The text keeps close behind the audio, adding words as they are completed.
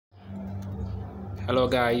Hello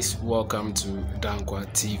guys, welcome to Dankwah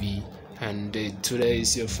TV, and today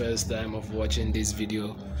is your first time of watching this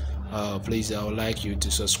video. Please, I would like you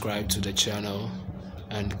to subscribe to the channel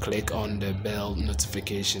and click on the bell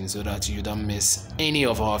notification so that you don't miss any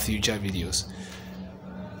of our future videos.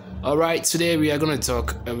 Alright, today we are going to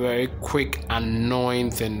talk a very quick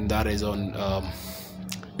annoying thing that is on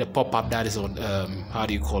the pop-up that is on how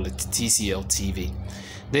do you call it, TCL TV.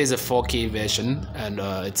 There's a 4K version and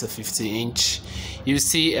it's a 50-inch. You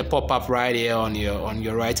see a pop-up right here on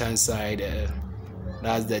your right hand side.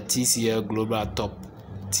 That's the TCL Global Top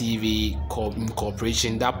TV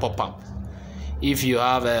Incorporation. That pop-up. If you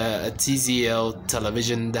have a TCL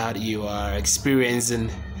television that you are experiencing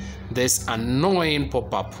this annoying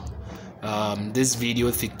pop-up, this video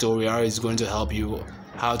tutorial is going to help you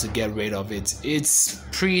how to get rid of it. It's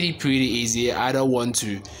pretty easy. I don't want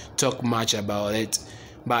to talk much about it,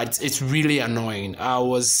 but it's really annoying. I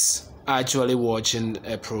was actually watching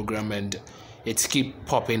a program and it keep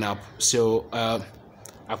popping up, so I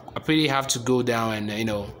pretty have to go down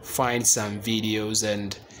and find some videos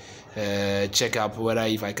and check out whether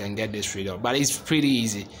if I can get this rid of. But it's pretty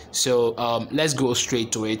easy, so let's go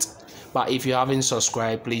straight to it. But if you haven't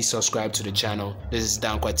subscribed, please subscribe to the channel. This is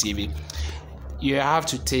Dankwah TV. You have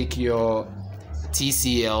to take your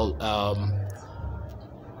TCL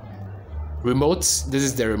remote. This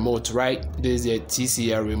is the remote, right? This is the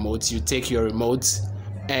TCL remote. You take your remote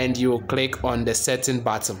and you click on the setting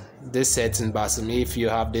button. This setting button, if you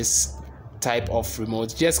have this type of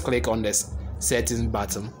remote, just click on this setting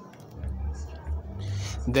button.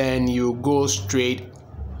 Then you go straight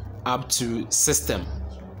up to system.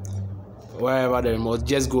 Wherever the remote,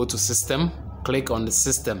 just go to system, click on the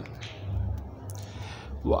system.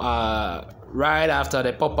 Right after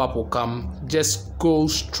the pop-up will come, just go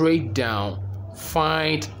straight down,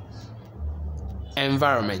 find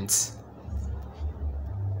environment,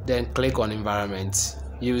 then click on environment.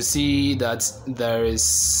 You will see that there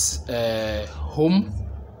is a home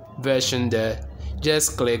version there.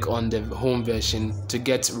 Just click on the home version to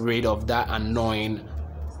get rid of that annoying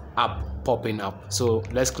app popping up. So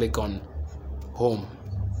let's click on home.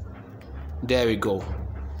 There we go.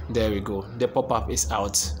 The pop-up is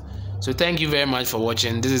out. So thank you very much for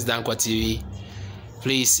watching. This is Dankwah TV.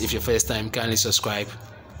 Please, if your first time, kindly subscribe.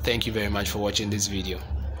 Thank you very much for watching this video.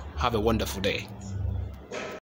 Have a wonderful day.